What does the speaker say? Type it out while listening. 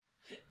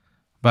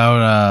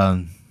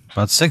about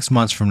 6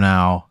 months from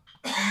now,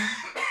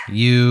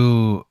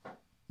 you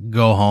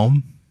go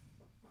home.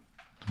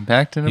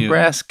 Back to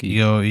Nebraska.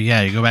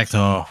 You go back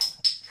to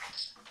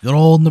good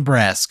old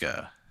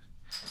Nebraska.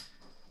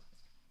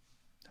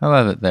 I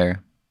love it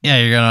there.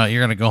 Yeah,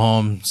 you're gonna go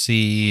home,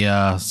 see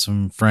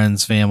some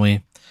friends,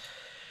 family.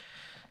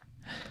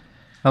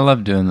 I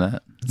love doing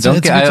that.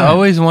 I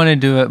always want to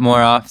do it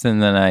more often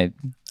than I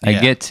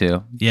get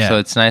to. Yeah. So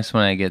it's nice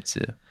when I get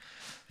to.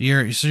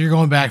 You're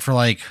going back for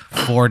like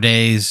 4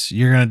 days.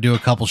 You're gonna do a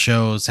couple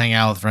shows, hang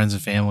out with friends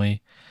and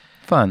family.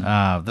 Fun.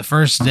 The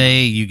first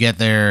day you get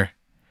there,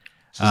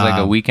 It's like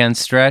a weekend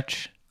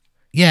stretch.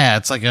 Yeah,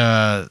 it's like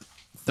a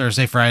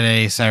Thursday,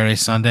 Friday, Saturday,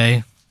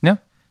 Sunday.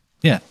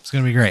 Yeah, it's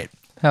gonna be great.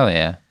 Hell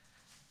yeah.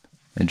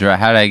 How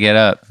did I get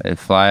up? I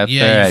fly up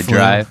there. I flew.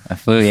 drive. I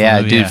flew.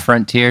 Yeah, dude. Yeah.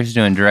 Frontier's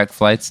doing direct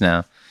flights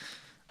now.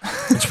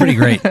 It's pretty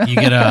great. You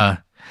get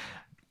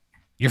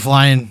you're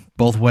flying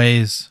both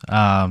ways.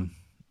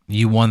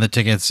 You won the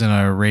tickets in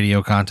a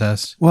radio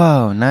contest.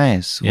 Whoa,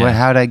 nice. Yeah.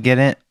 How'd I get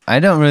in? I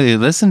don't really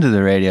listen to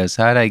the radios.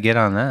 How'd I get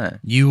on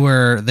that?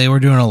 They were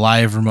doing a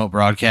live remote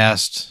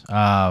broadcast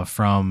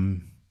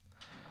from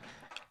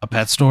a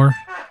pet store.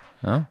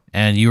 Oh.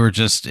 And you were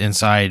just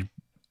inside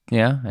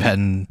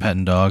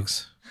petting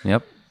dogs.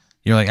 Yep.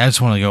 You're like, I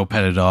just want to go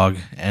pet a dog.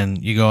 And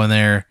you go in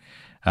there,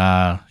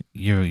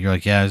 you're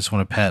like, yeah, I just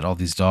want to pet all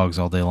these dogs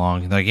all day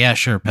long. They're like, yeah,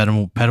 sure, pet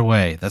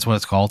away. That's what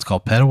it's called. It's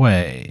called Pet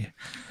Away.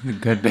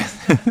 Good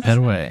business. Pet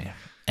Away.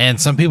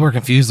 And some people are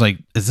confused, like,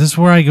 is this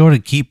where I go to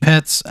keep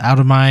pets out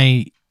of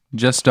my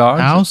just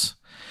dogs house?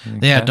 Okay.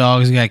 They got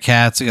dogs, they got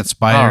cats, they got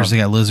spiders, they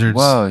got lizards.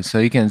 Whoa, so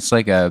it's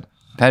like a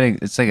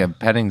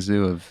petting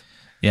zoo of.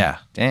 Yeah.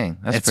 Dang,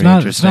 that's pretty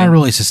interesting. It's not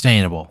really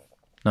sustainable.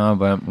 No,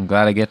 but I'm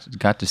glad I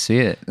got to see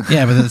it.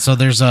 Yeah, but so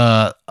there's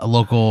a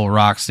local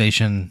rock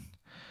station,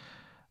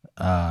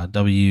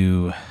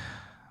 we're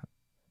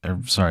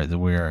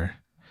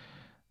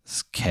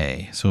it's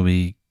K, so it'll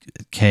be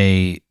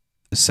K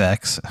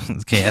Sex,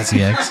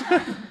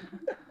 KSEX.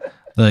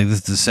 Like, this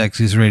is the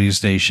sexiest radio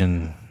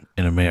station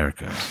in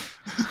America,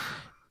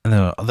 and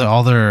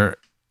all their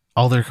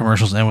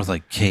commercials end with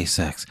like K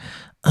Sex,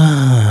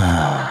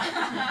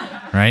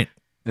 right?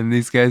 And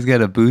these guys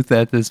got a booth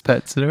at this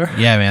pet store.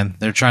 Yeah, man.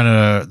 They're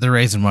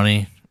raising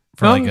money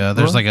for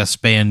there's like a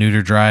spay and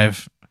neuter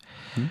drive.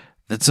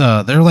 It's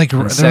they're like a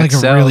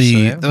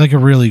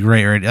really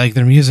great radio. Like,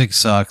 their music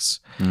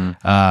sucks.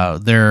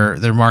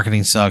 Their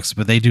marketing sucks,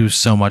 but they do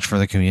so much for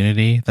the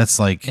community. That's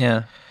like,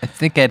 yeah. I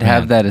think I'd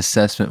have that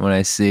assessment when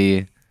I'd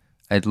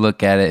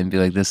look at it and be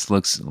like, this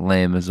looks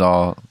lame as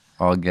all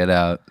get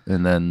out,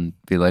 and then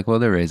be like, well,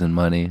 they're raising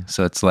money,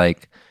 so it's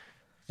like.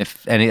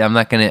 I'm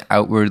not going to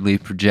outwardly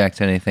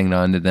project anything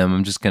onto them.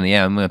 I'm just going to,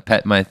 I'm going to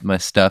pet my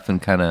stuff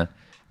and kind of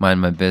mind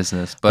my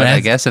business. But I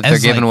guess if they're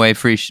giving away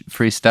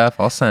free stuff,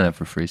 I'll sign up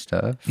for free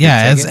stuff.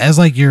 As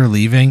like you're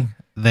leaving,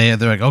 they're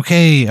like,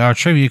 okay, our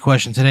trivia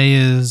question today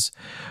is,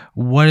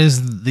 what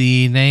is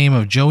the name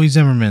of Joey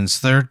Zimmerman's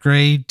third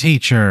grade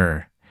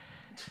teacher?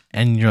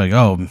 And you're like,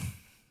 oh,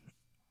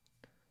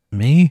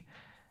 me?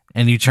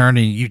 And you turn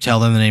and you tell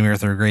them the name of your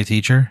third grade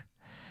teacher,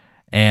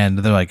 and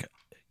they're like,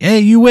 hey,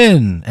 you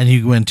win. And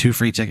you win 2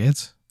 free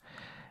tickets.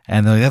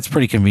 And they're like, that's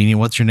pretty convenient.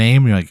 What's your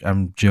name? And you're like,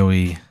 I'm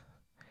Joey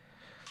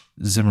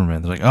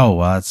Zimmerman. They're like, oh,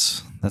 well,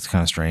 that's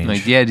kind of strange.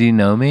 Like, yeah, do you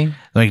know me?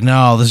 They're like,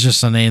 no, this is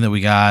just a name that we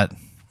got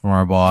from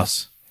our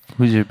boss.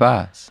 Who's your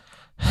boss?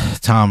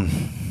 Tom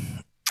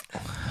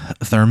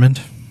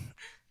Thurmond.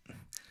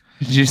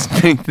 Did you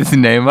just make this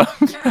name up?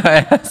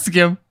 I asked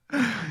him.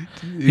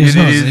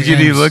 Did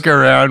he look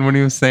around when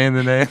he was saying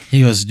the name?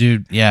 He goes,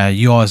 dude, yeah,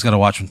 you always got to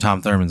watch when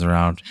Tom Thurman's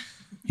around.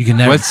 You can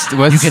never.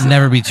 You can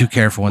never be too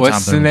careful when Tom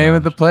Thurman's around. What's the name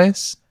of the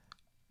place?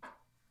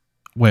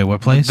 Wait,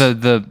 what place?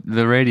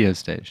 The radio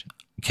station.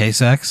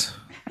 KSEX.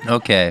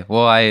 Okay,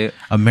 well,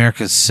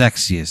 America's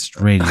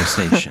sexiest radio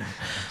station.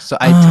 So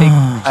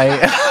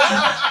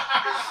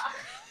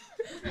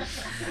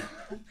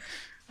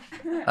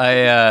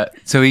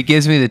so he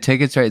gives me the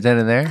tickets right then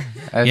and there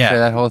after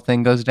that whole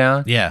thing goes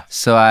down. Yeah.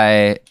 So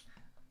I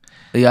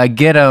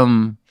get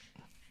them,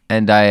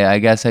 and I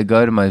guess I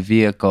go to my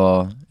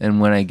vehicle, and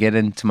when I get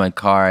into my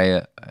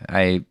car,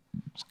 I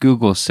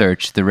Google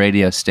search the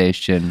radio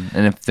station,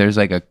 and if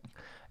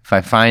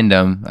I find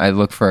them, I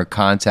look for a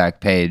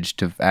contact page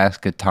to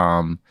ask a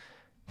Tom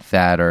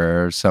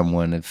Thatter or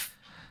someone if.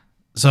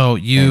 So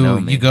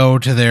you go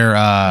to their.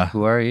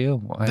 Who are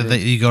you?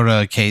 You go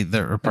to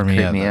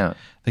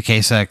the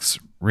KSEX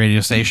radio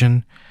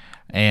station,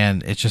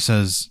 and it just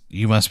says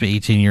you must be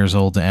 18 years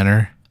old to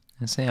enter.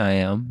 I say I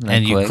am,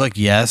 and you click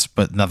yes,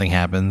 but nothing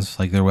happens.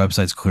 Like, their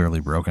website's clearly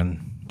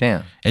broken.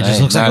 Damn, it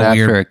just looks like a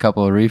weird after a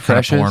couple of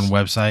refreshes. Kind of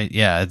porn website.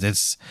 Yeah,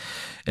 it's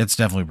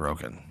definitely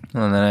broken.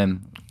 Well, and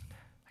then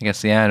I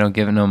guess I don't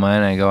give it no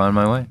mind. I go on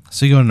my way.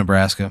 So you go to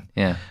Nebraska.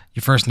 Yeah.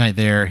 Your first night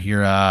there,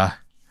 you're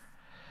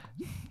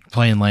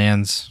playing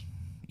lands.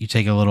 You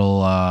take a little.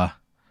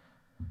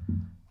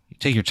 You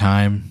take your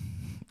time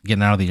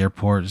getting out of the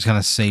airport, just kind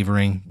of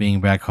savoring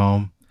being back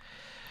home.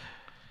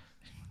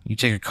 You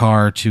take a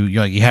car to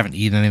you haven't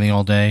eaten anything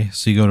all day,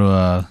 so you go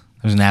to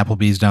there's an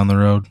Applebee's down the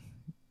road.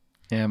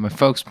 Yeah, my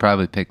folks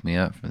probably picked me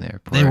up from the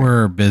airport. They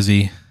were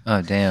busy.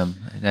 Oh damn!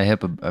 I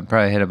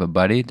probably hit up a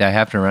buddy. Did I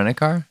have to rent a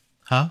car?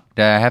 Huh?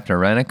 Did I have to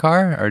rent a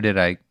car, or did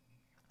I?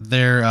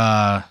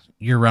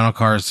 Your rental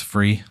car is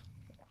free.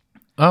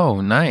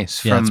 Oh,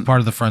 nice. Yeah, it's part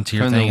of the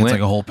Frontier thing. It's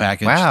like a whole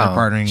package. Wow. They're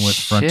partnering with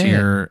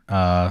Frontier.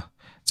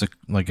 It's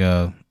like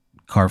a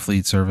car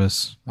fleet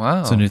service.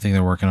 Wow. It's a new thing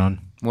they're working on.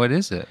 What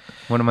is it?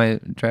 What am I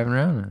driving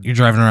around in? You're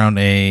driving around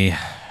a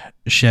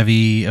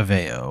Chevy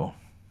Aveo.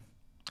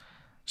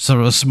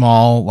 So a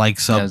small, like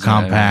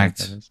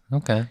subcompact.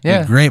 Okay.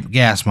 Yeah. Great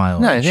gas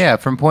mileage. Nice. Yeah.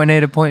 From point A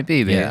to point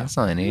B, baby. Yeah. That's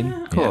all I need.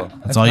 Cool. Yeah.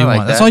 That's all you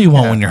want. That's all you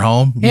want when you're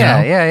home.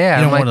 Yeah.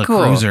 You don't want a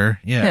cruiser.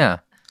 Yeah.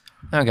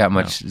 I don't got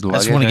much. I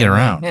just want to get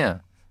around. Yeah.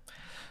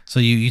 So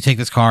you take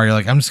this car. You're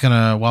like, I'm just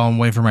gonna while I'm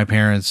waiting for my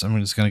parents, I'm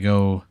just gonna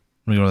go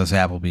to this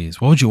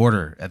Applebee's. What would you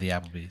order at the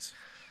Applebee's?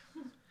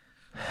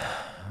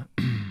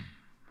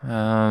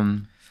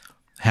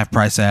 Half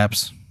price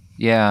apps.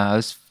 Yeah, I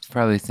was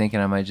probably thinking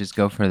I might just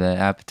go for the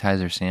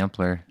appetizer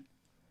sampler.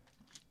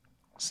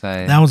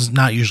 That was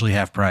not usually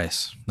half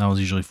price. That was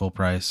usually full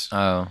price.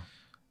 Oh.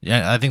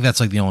 Yeah, I think that's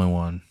like the only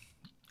one.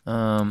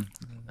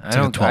 I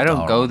don't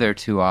go there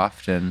too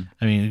often.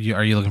 I mean,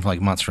 are you looking for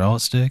like mozzarella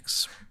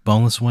sticks,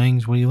 boneless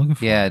wings? What are you looking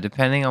for? Yeah,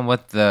 depending on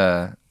what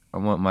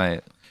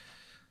my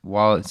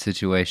wallet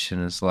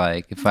situation is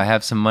like. If I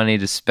have some money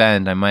to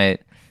spend, I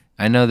might.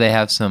 I know they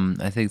have some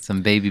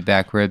baby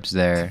back ribs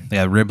there. They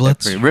got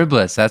riblets.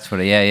 Riblets, that's what.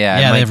 Yeah.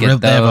 Yeah, they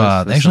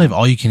actually have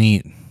all you can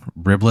eat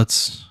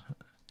riblets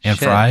and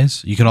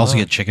fries. You could also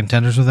get chicken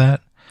tenders with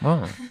that.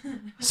 Oh.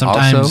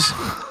 Sometimes,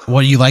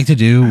 what you like to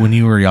do when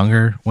you were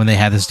younger, when they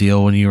had this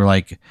deal, when you were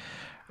like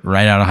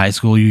right out of high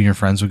school, you and your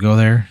friends would go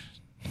there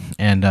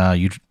and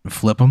you'd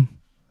flip them.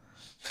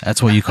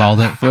 That's what you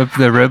called it. Flip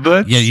the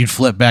riblets? Yeah, you'd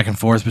flip back and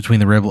forth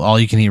between the all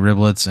you can eat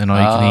riblets and all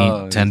you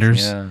can eat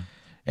tenders. Yeah.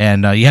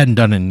 And you hadn't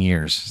done it in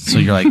years. So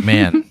you're like,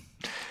 man.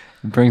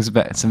 It brings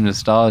back some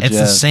nostalgia. It's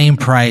the same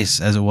price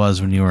as it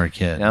was when you were a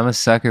kid. Yeah, I'm a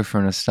sucker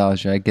for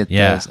nostalgia. I get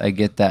this. I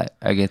get that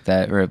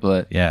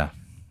riblet. Yeah.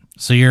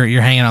 So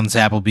you're hanging out in this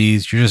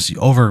Applebee's. You're just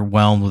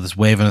overwhelmed with this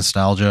wave of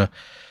nostalgia.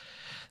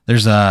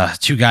 There's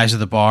two guys at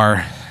the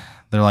bar.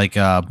 They're like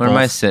where am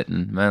I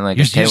sitting? Am I like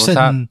you're, a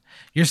tabletop?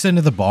 You're sitting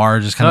at the bar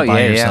just kind of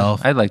by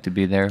yourself. Yeah. I'd like to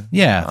be there.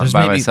 Yeah. I'm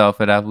by myself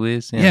at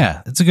Applebee's.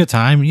 Yeah, it's a good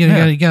time. You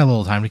got a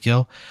little time to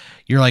kill.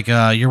 You're like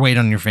you're waiting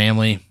on your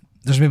family.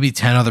 There's maybe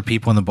 10 other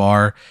people in the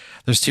bar.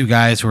 There's two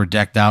guys who are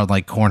decked out in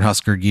like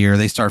Cornhusker gear.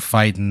 They start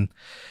fighting.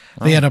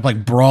 They end up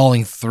like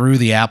brawling through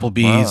the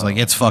Applebee's. Wow. Like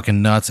it's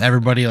fucking nuts.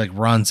 Everybody like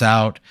runs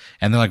out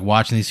and they're like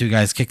watching these two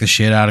guys kick the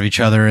shit out of each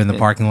other in the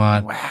parking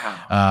lot.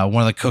 Wow.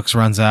 One of the cooks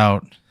runs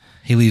out.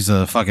 He leaves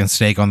a fucking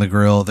steak on the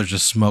grill. There's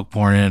just smoke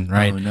pouring in,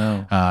 right? Oh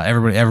no.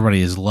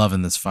 Everybody is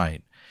loving this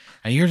fight.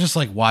 And you're just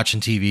like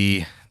watching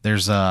TV.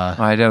 There's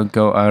I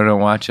don't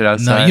watch it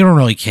outside. No, you don't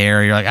really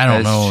care. You're like, I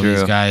don't know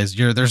these guys.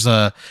 There's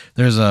a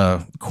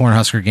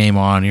Cornhusker game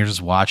on. You're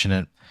just watching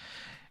it.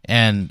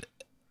 And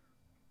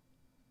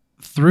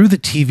through the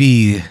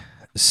TV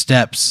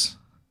steps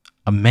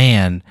a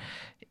man.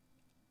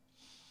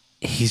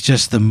 He's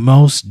just the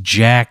most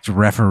jacked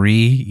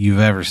referee you've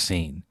ever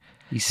seen.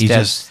 He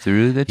steps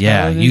through the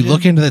television? Yeah, you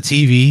look into the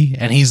TV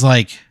and he's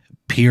like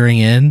peering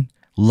in,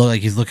 look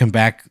like he's looking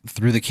back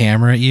through the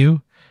camera at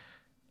you.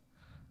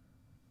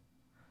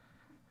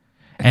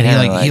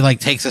 And he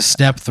takes a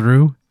step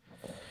through.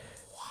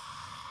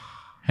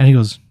 And he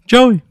goes,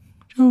 Joey.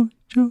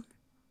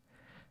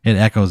 It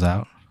echoes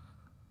out.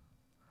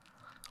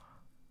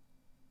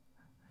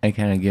 I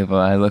kind of give up.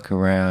 I look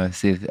around,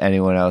 see if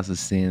anyone else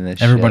is seeing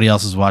this. Everybody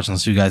else is watching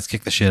those two guys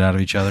kick the shit out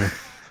of each other.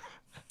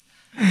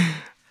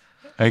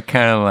 I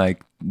kind of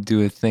like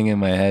do a thing in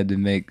my head to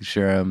make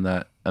sure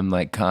I'm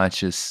like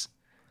conscious.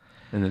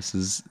 And this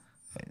is.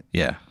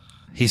 Yeah.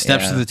 He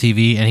steps to the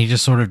TV and he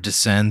just sort of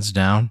descends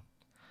down.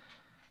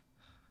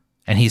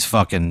 And he's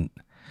fucking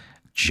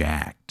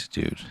jacked,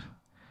 dude.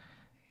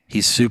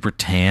 He's super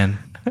tan.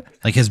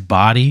 Like his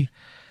body,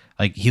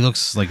 like he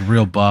looks like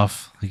real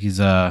buff. Like he's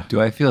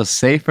Do I feel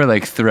safe or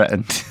like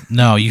threatened?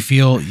 No, you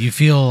feel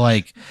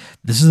like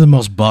this is the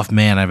most buff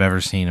man I've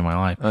ever seen in my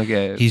life.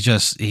 Okay. He's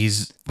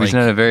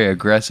not a very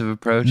aggressive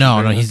approach.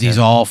 No, he's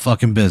all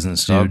fucking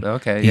business, dude. Oh,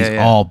 okay. He's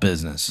all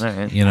business. All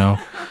right. You know?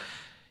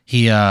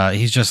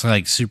 He's just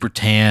like super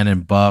tan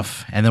and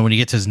buff, and then when you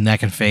get to his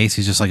neck and face,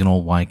 he's just like an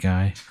old white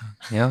guy.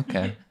 Yeah,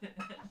 okay.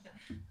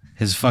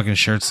 His fucking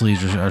shirt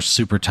sleeves are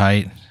super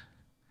tight.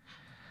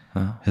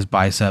 Huh. His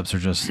biceps are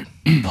just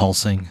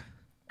pulsing.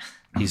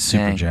 He's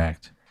super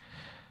jacked.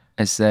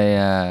 I say,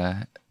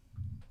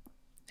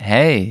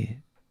 hey,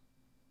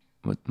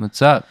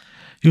 what's up?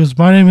 He goes,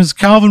 my name is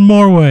Calvin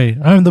Morway.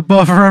 I'm the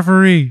buff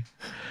referee.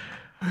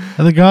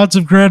 And the gods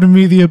have granted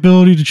me the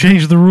ability to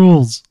change the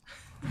rules.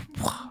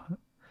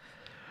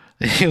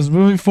 He goes,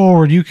 moving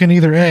forward, you can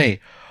either A,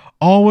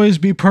 always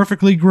be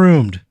perfectly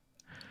groomed,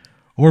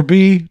 or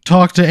B,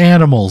 talk to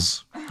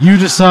animals. You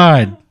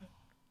decide.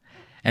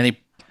 And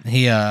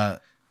he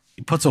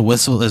puts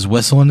his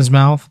whistle in his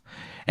mouth,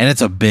 and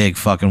it's a big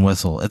fucking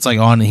whistle. It's like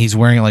he's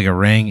wearing it like a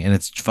ring, and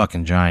it's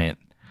fucking giant.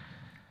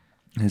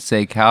 And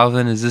say,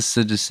 Calvin, is this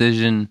a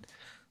decision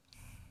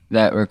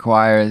that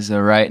requires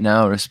a right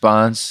now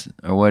response,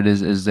 or what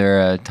is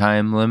there a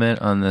time limit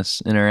on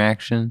this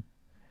interaction?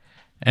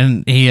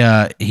 And he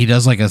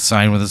does like a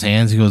sign with his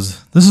hands. He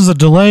goes, "This is a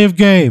delay of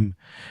game,"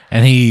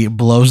 and he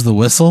blows the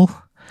whistle.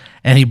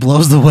 And he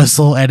blows the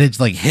whistle, and it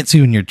like hits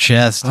you in your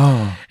chest.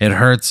 Oh, it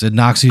hurts. It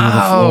knocks you to the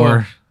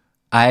floor.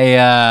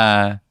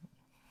 Like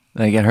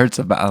it hurts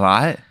a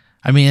lot.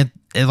 I mean,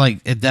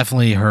 it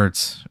definitely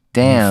hurts.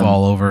 Damn. You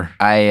fall over.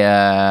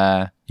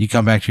 You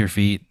come back to your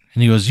feet,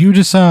 and he goes, "You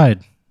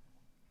decide."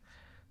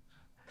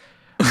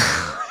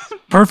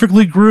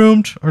 Perfectly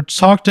groomed or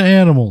talk to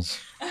animals.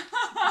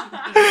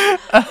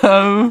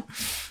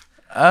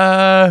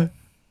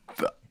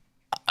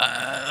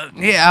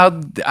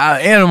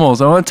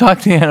 Animals. I want to talk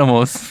to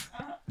animals.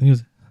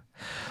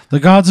 The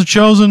gods have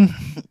chosen.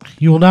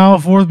 You will now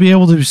be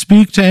able to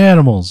speak to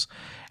animals.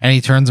 And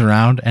he turns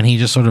around and he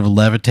just sort of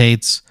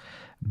levitates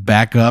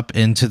back up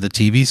into the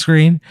TV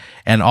screen,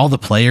 and all the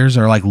players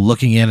are like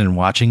looking in and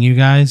watching you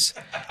guys.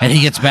 And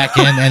he gets back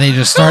in, and they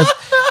just start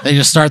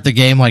the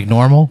game like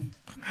normal.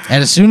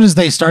 And as soon as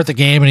they start the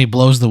game and he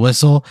blows the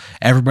whistle,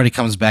 everybody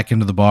comes back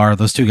into the bar.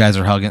 Those two guys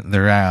are hugging.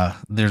 They're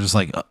just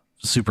like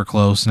super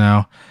close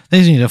now. They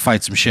just need to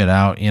fight some shit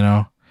out, you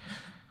know.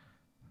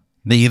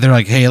 They either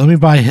like, "Hey, let me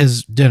buy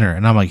his dinner,"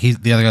 and I'm like,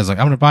 the other guy's like,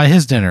 "I'm gonna buy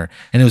his dinner,"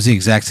 and it was the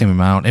exact same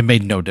amount. It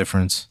made no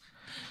difference.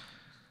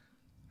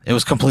 It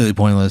was completely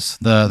pointless.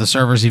 The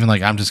server's even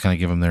like, "I'm just gonna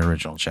give them their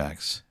original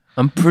checks."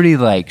 I'm pretty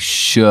like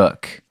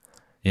shook.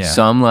 Yeah.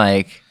 So I'm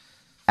like,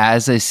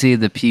 as I see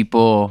the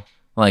people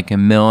like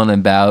milling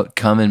about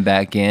coming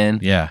back in,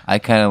 yeah, I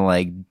kind of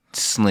like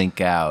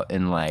slink out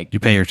and like. You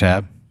pay your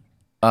tab?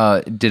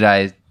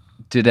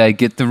 Did I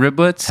get the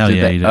riblets? Hell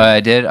yeah, you did.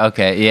 I did.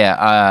 Okay,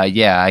 yeah.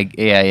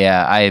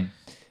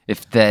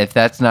 If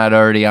that's not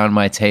already on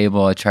my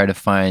table, I try to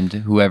find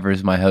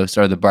whoever's my host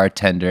or the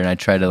bartender, and I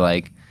try to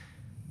like,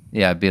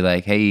 be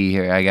like, "Hey,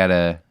 here, I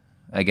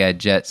got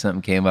jet.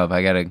 Something came up.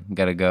 I gotta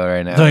go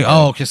right now." They're like,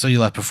 "Oh, okay, so you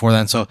left before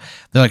then." So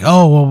they're like,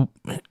 "Oh,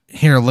 well,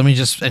 here, let me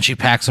just," and she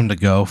packs them to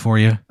go for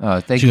you. Oh,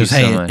 thank you. She goes,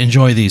 "Hey, so much.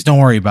 Enjoy these. Don't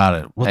worry about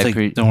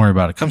it. Don't worry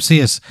about it. Come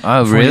see us."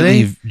 Oh, really? You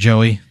leave,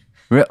 Joey.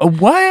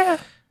 What?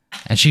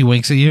 And she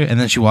winks at you, and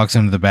then she walks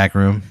into the back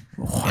room,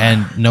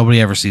 and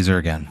nobody ever sees her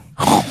again.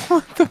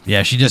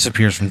 Yeah, she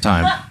disappears from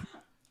time.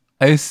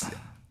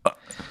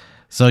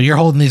 So you're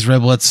holding these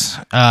riblets.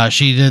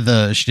 She did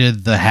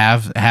the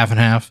half and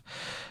half.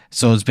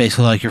 So it's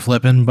basically like you're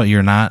flipping, but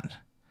you're not.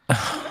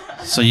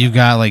 So you've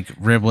got like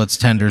riblets,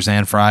 tenders,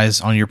 and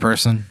fries on your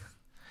person.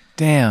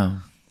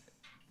 Damn.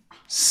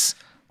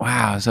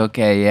 Wow. It's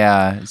okay.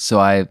 Yeah. So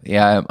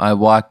I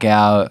walk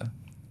out,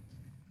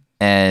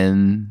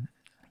 and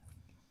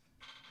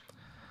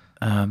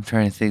I'm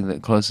trying to think the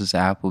closest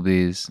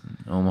Applebee's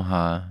in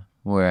Omaha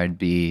where I'd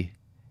be.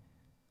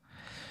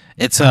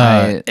 It's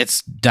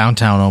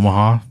downtown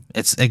Omaha.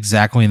 It's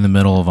exactly in the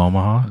middle of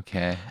Omaha.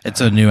 Okay.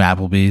 It's a new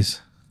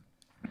Applebee's.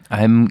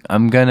 I'm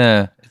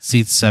gonna. It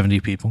seats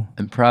 70 people.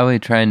 I'm probably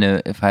trying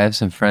to. If I have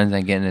some friends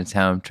I get into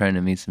town, I'm trying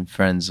to meet some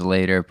friends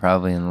later.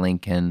 Probably in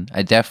Lincoln.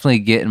 I definitely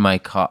get in my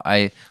car.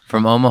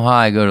 From Omaha,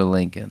 I go to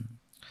Lincoln.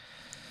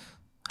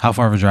 How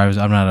far of a drive is?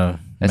 I'm not a.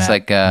 It's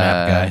map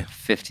guy.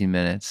 50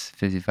 minutes,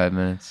 55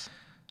 minutes.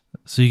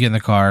 So you get in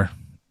the car,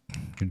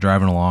 you're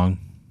driving along.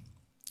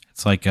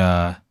 It's like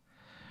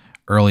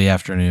early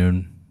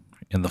afternoon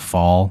in the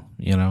fall,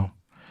 you know.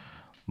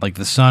 Like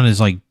the sun is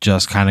like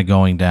just kind of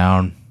going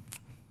down.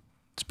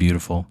 It's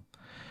beautiful.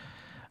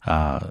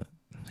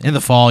 In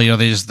the fall, you know,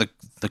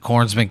 the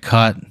corn's been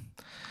cut,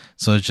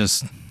 so it's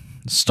just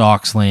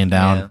stalks laying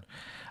down.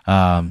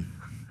 Yeah.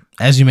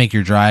 As you make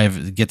your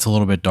drive, it gets a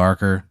little bit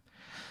darker.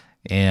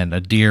 And a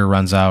deer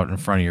runs out in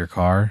front of your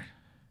car,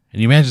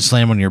 and you manage to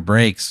slam on your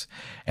brakes,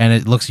 and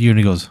it looks at you and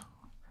it goes,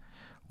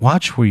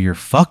 "Watch where you're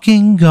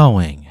fucking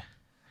going."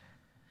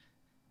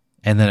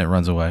 And then it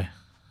runs away.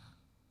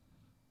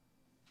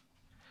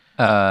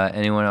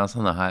 Anyone else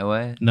on the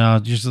highway?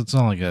 No, it's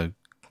not like a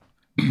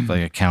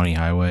county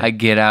highway. I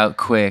get out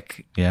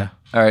quick. Yeah.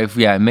 All right.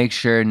 Yeah. Make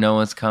sure no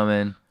one's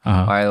coming.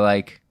 Uh-huh. Or I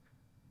like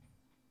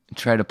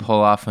try to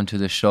pull off onto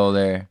the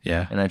shoulder.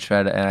 Yeah. And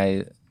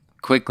I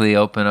quickly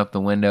open up the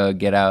window,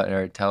 get out,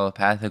 or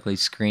telepathically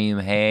scream,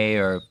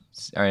 "Hey,"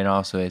 and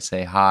also I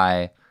say,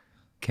 "Hi.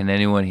 Can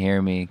anyone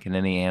hear me? Can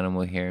any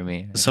animal hear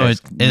me?" So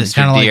it's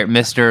kind of like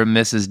Mr. and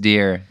Mrs.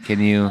 Deer. Can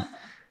you?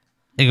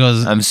 It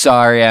goes, "I'm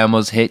sorry, I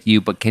almost hit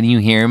you, but can you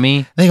hear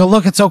me?" They go,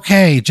 "Look, it's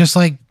okay. Just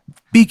like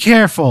be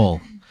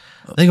careful."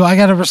 They go, "I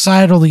got a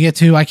recital to get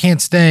to. I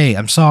can't stay.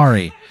 I'm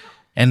sorry."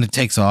 And it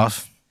takes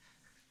off.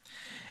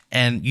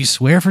 And you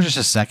swear for just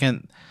a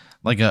second,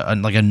 like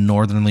a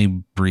northerly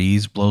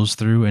breeze blows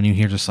through, and you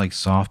hear just like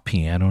soft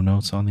piano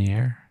notes on the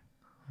air.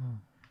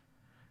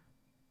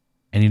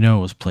 And you know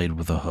it was played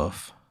with a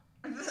hoof.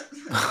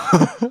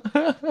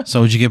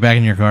 So would you get back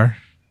in your car?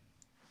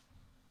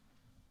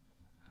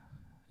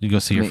 You go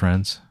see your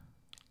friends?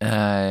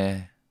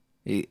 I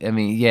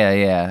mean,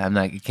 yeah.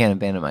 I can't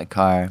abandon my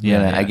car.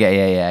 I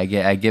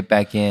get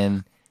back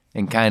in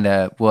and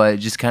I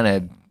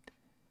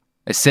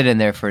sit in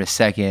there for a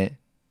second,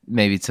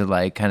 maybe to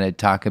like kind of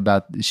talk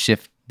about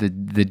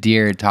the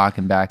deer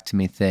talking back to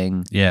me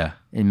thing. Yeah.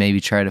 And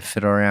maybe try to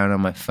fiddle around on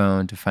my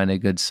phone to find a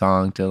good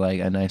song to like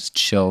a nice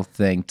chill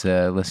thing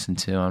to listen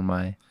to on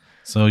my.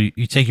 So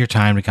you take your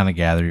time to kind of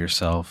gather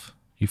yourself.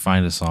 You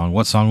find a song.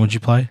 What song would you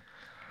play?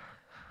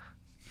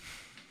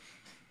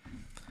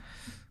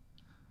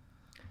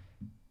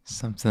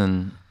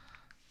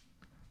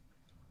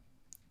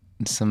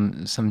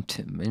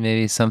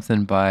 Maybe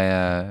something by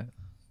a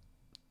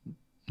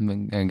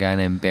guy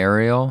named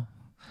Burial,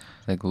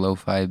 like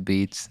lo-fi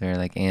beats. They're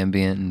like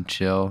ambient and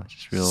chill.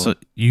 Just real. So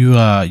you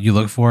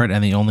look for it,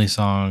 and the only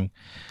song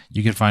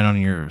you can find on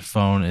your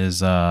phone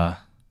is by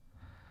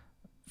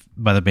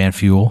the band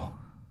Fuel.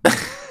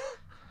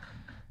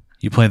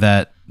 You play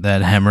that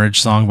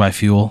Hemorrhage song by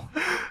Fuel.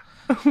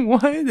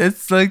 What?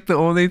 It's like the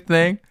only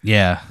thing?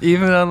 Yeah.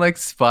 Even on like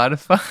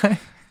Spotify?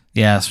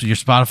 Yeah, so your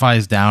Spotify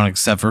is down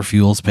except for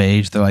Fuel's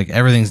page. They're like,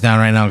 everything's down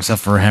right now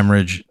except for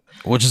Hemorrhage,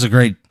 which is a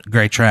great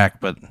track,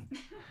 but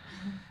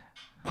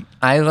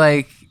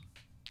I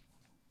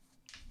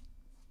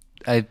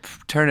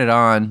turn it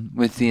on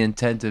with the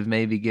intent of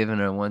maybe giving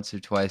it once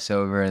or twice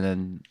over and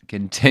then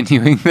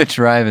continuing the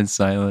drive in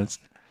silence.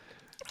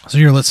 So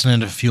you're listening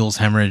to Fuel's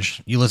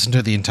Hemorrhage. You listen to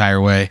it the entire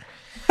way.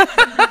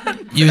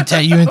 You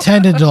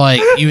intended to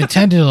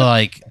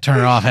turn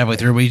it off halfway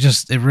through, but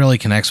it really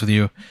connects with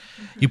you.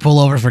 You pull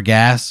over for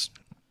gas.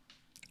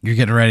 You're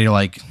getting ready to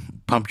like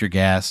pump your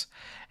gas,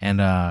 and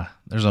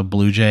there's a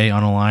blue jay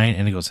on a line,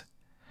 and he goes,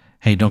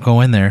 "Hey, don't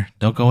go in there!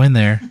 Don't go in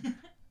there!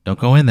 Don't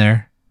go in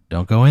there!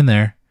 Don't go in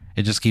there!"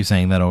 It just keeps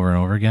saying that over and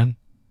over again.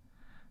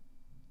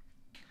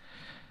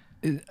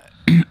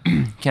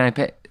 Can I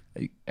pay?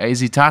 Is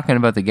he talking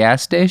about the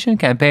gas station?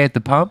 Can I pay at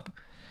the pump?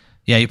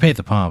 Yeah, you pay at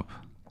the pump.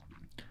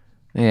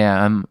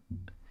 Yeah,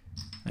 I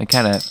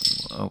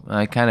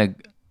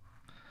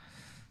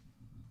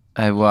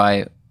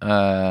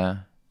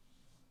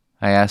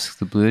asked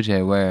the blue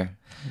jay where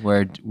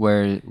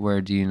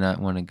do you not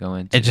want to go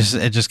into? It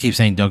just keeps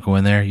saying don't go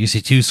in there. You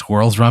see two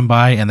squirrels run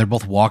by and they're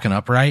both walking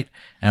upright,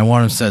 and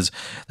one of them says,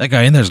 "That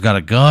guy in there's got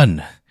a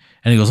gun,"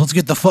 and he goes, "Let's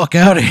get the fuck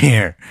out of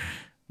here."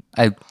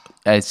 I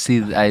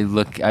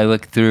look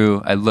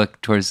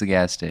towards the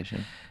gas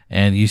station,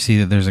 and you see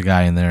that there's a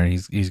guy in there.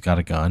 He's got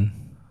a gun.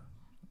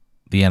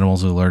 The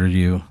animals alerted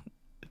you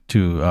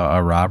to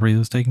a robbery that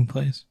was taking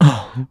place.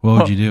 What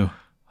would you do?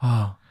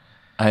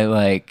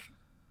 I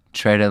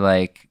try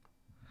to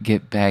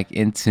get back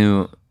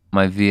into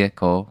my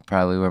vehicle,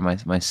 probably where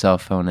my cell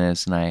phone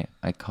is, and I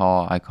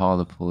call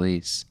the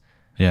police.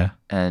 Yeah.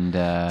 And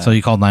so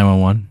you called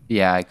 911?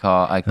 Yeah, I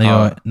call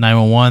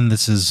 911.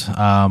 This is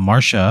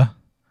Marcia.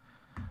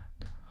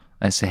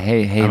 I say,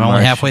 hey, I'm Marcia.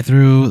 only halfway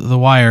through the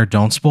wire.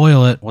 Don't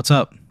spoil it. What's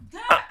up?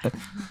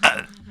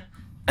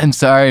 I'm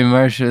sorry,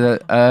 Marcia.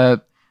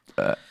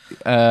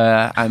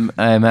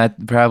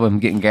 I'm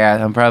getting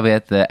gas. I'm probably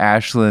at the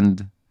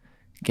Ashland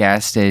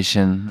gas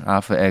station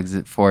off of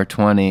exit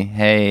 420.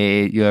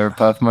 Hey, you ever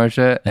puff,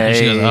 Marcia? And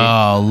she goes,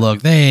 "Oh,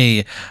 look,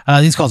 these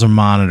calls are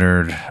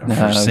monitored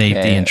for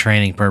safety and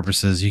training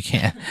purposes. You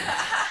can't."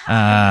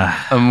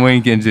 I'm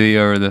winking to you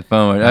over the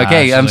phone.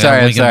 Okay, I'm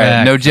sorry.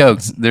 Back. No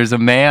jokes. There's a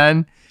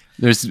man.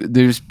 There's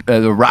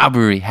a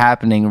robbery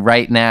happening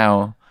right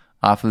now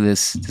off of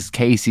this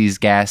Casey's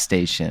gas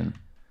station.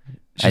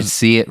 I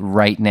see it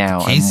right now.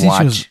 Casey,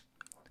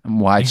 I'm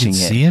watching it.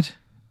 See it?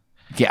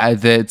 Yeah,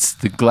 it's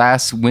the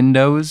glass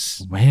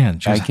windows. Man,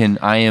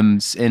 I am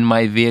in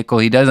my vehicle.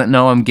 He doesn't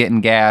know I'm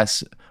getting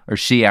gas, or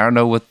she. I don't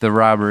know what the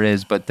robber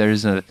is, but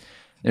there's a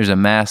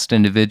masked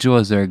individual.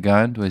 Is there a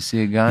gun? Do I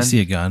see a gun? I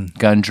see a gun.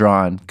 Gun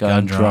drawn.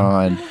 Gun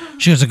drawn.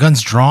 She goes, "The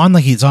gun's drawn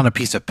like he's on a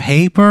piece of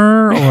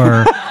paper,"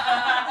 or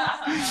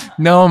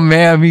no,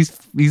 ma'am.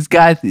 He's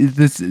got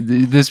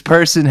this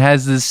person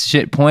has this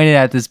shit pointed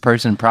at this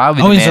person,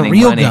 probably. Oh, it's a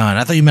real gun.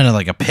 I thought you meant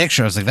like a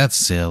picture. I was like, that's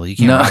silly. You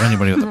can't rob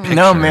anybody with a picture.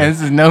 No, man,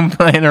 this is no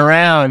playing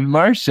around.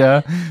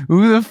 Marcia,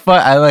 who the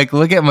fuck? I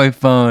look at my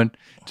phone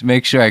to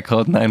make sure I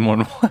called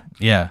 911.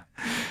 Yeah,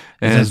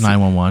 it says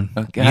 911.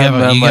 Okay,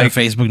 you get a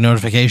Facebook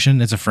notification.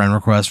 It's a friend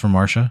request from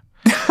Marcia.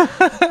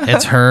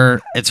 It's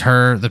her.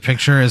 The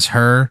picture is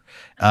her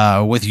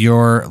with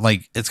your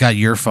it's got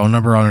your phone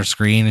number on her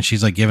screen, and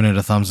she's giving it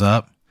a thumbs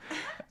up.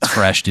 It's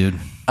fresh, dude.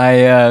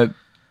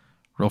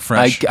 Real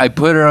fresh. I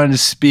put her on the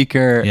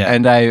speaker,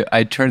 and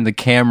I turn the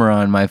camera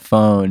on my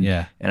phone,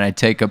 and I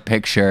take a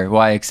picture.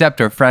 Well, I accept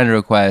her friend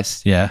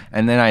request,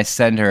 and then I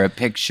send her a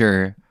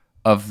picture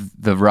of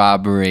the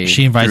robbery.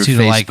 She invites you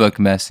to Facebook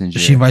Messenger.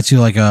 She invites you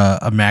to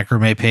a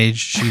macrame page.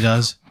 She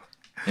does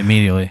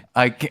immediately.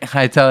 I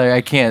tell her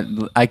I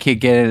can't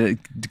get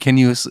it. Can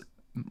you?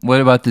 What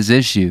about this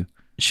issue?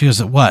 She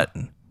goes, "What?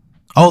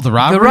 Oh, the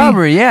robbery? The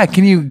robbery, yeah.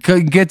 Can you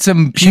get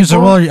some people? She was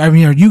like, well, are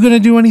you going to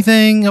do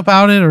anything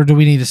about it, or do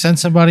we need to send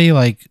somebody?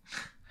 Do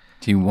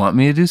you want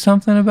me to do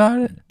something about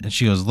it? And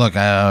she goes, look,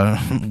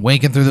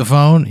 winking through the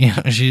phone.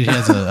 She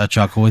has a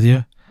chuckle with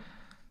you.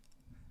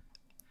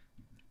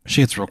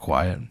 She gets real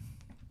quiet.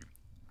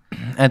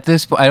 At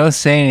this point, I don't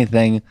say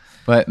anything,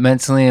 but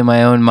mentally in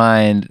my own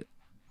mind,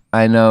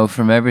 I know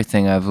from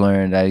everything I've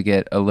learned, I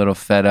get a little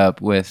fed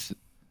up with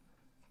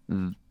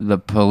the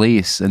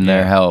police and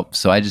their help.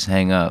 So I just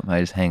hang up.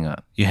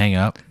 You hang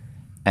up?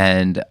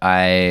 And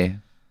I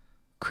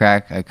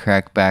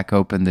crack back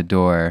open the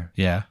door.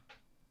 Yeah.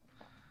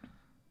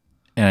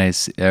 And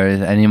are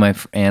any of my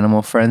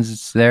animal friends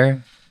that's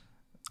there?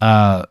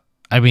 I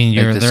mean,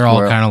 they're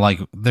all kind of like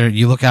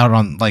you look out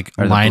on like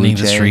lining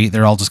the street.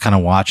 They're all just kind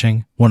of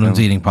watching. One of them's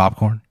eating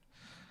popcorn.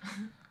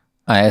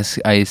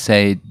 I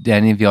say, do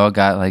any of y'all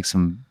got like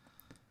some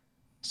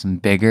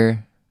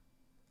bigger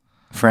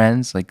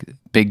friends, like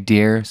big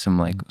deer, some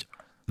like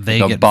they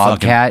get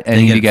bobcat,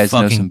 and you guys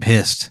know some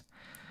pissed.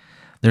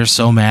 They're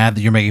so mad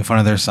that you're making fun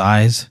of their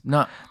size.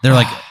 No, they're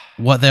like,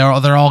 what?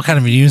 They're all kind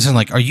of in unison.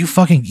 Like, are you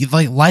fucking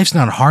like life's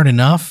not hard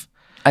enough?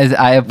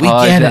 I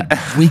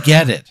apologize. We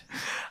get it.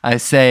 I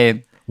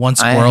say one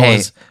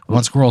squirrel's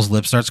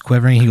lip starts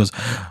quivering. He goes,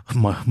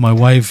 my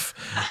wife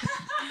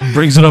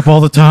brings it up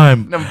all the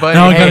time. No, buddy,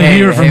 now I gotta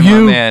hear it from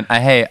you. Man.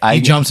 He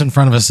jumps in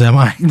front of a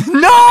semi.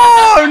 No.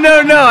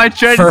 I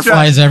tried. Fur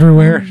flies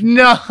everywhere.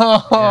 No.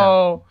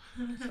 Yeah.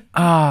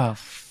 Oh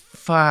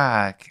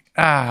fuck.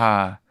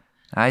 I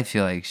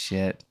feel like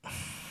shit.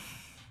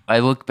 I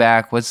look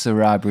back. What's the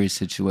robbery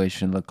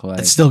situation look like?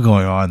 It's still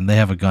going on. They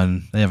have a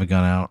gun.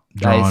 Out.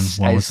 Drawn.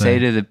 I say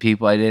to the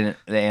people, the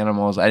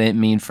animals, I didn't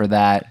mean for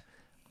that.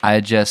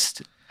 I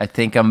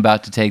think I'm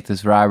about to take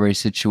this robbery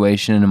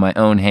situation into my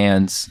own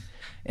hands,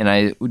 and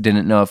I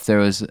didn't know if there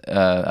was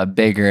a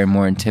bigger and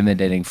more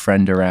intimidating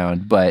friend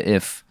around. But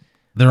if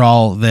they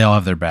all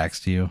have their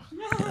backs to you,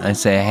 I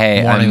say,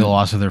 hey, mourning the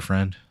loss of their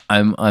friend.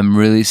 I'm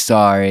really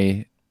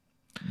sorry,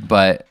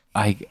 but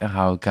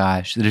oh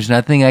gosh, there's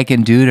nothing I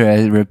can do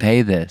to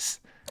repay this.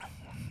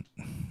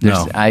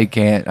 No, I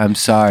can't. I'm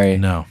sorry.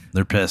 No,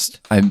 they're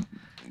pissed.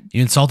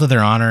 You insulted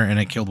their honor, and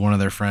it killed one of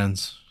their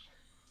friends.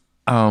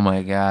 Oh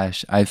my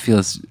gosh, I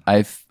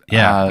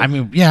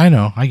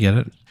know. I get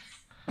it.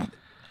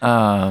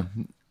 Oh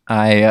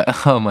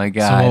my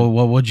god. So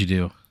what would you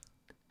do?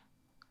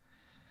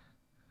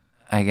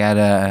 I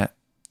gotta.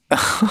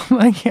 Oh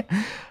my god.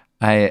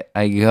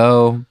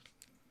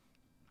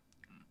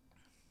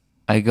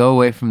 I go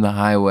away from the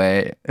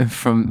highway,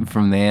 from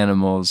the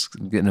animals.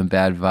 I'm getting a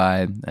bad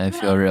vibe. I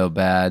feel real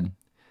bad.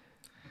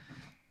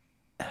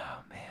 Oh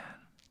man.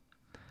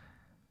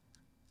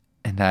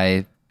 And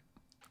I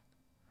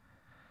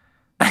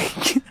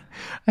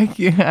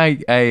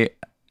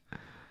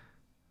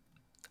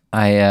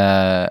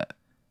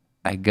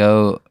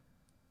go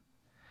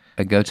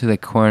to the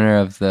corner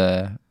of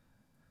the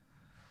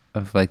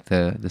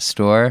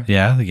store.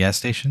 Yeah, the gas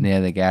station. Yeah,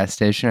 the gas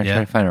station. I try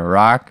to find a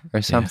rock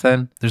or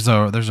something.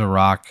 Yeah. There's a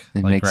rock.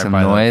 And make some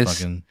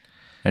noise.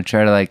 I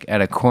try to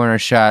at a corner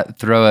shot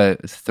throw a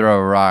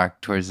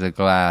rock towards the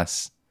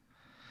glass.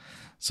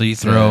 So you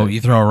throw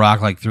a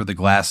rock through the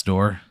glass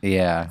door.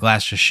 Yeah.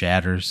 Glass just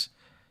shatters.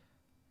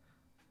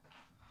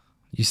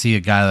 You see a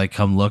guy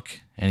come look,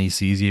 and he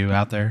sees you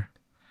out there.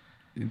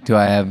 Do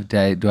I have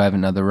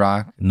another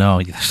rock?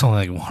 No, there's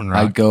only one rock.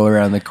 I go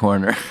around the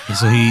corner.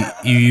 So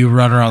you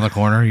run around the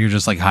corner. You're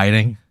just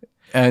hiding.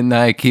 And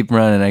I keep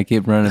running. Back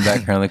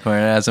around the corner.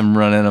 And as I'm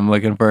running, I'm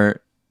looking for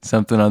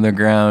something on the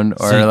ground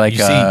or a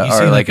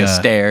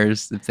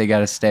stairs. If they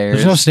got a stairs.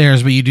 There's no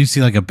stairs, but you do see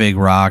a big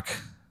rock.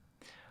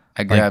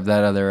 I grab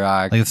that other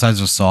rock. The size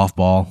of a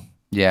softball.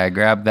 Yeah, I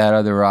grab that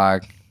other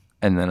rock,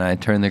 and then I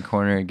turn the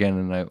corner again,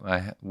 and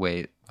I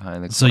wait behind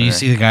the corner. So you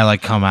see the guy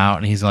come out,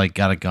 and he's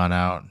got a gun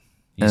out.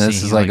 And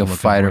this is a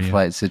fight or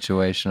flight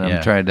situation.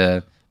 I'm trying to,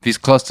 if he's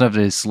close enough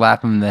to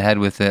slap him in the head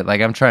with it,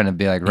 I'm trying to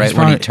be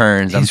when he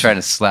turns, I'm trying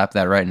to slap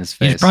that right in his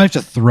face. You probably have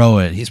to throw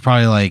it. He's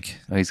probably I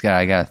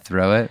gotta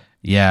throw it?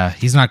 Yeah,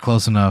 he's not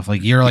close enough.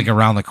 You're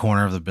around the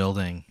corner of the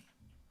building.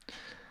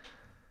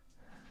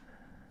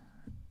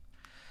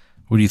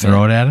 Would you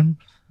throw it at him?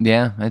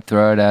 Yeah, I'd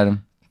throw it at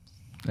him.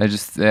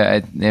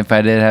 If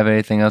I did have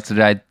anything else to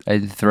do,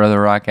 I'd throw the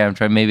rock at him,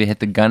 try maybe hit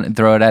the gun and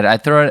throw it at it. I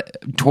throw it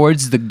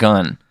towards the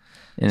gun.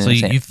 So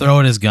you throw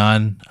at his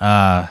gun.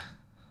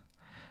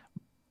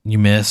 You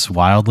miss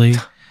wildly.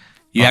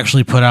 You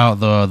actually put out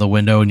the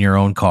window in your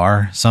own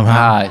car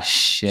somehow. Ah,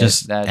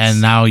 shit.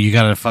 And now you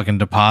got a fucking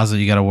deposit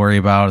you got to worry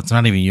about. It's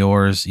not even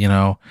yours, You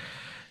got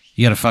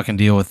to fucking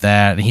deal with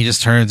that. And he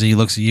just turns and he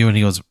looks at you and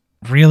he goes,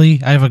 "Really?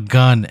 I have a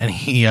gun." And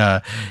he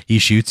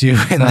shoots you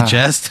in the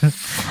chest.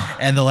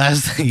 And the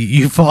last thing,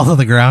 you fall to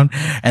the ground.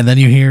 And then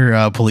you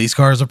hear police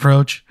cars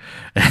approach.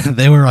 And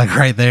they were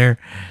right there.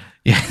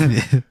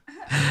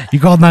 You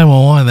called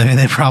 911.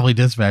 They probably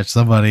dispatched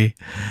somebody.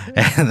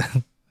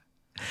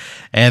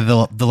 And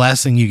the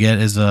last thing you get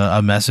is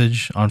a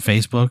message on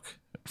Facebook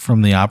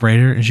from the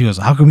operator. And she goes,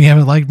 "How come you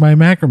haven't liked my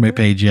Macrame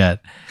page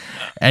yet?"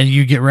 And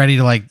you get ready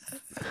to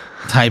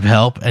type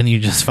help. And you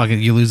just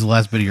you lose the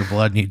last bit of your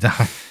blood and you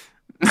die.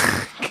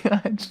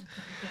 God,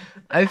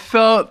 I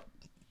felt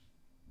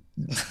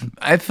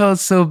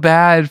so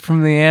bad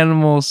from the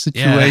animal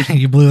situation.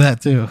 Yeah, you blew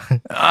that too.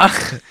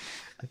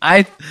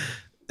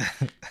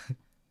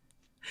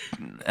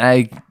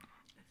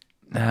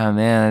 Oh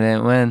man, I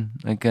didn't win.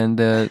 I couldn't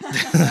do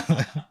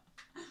it.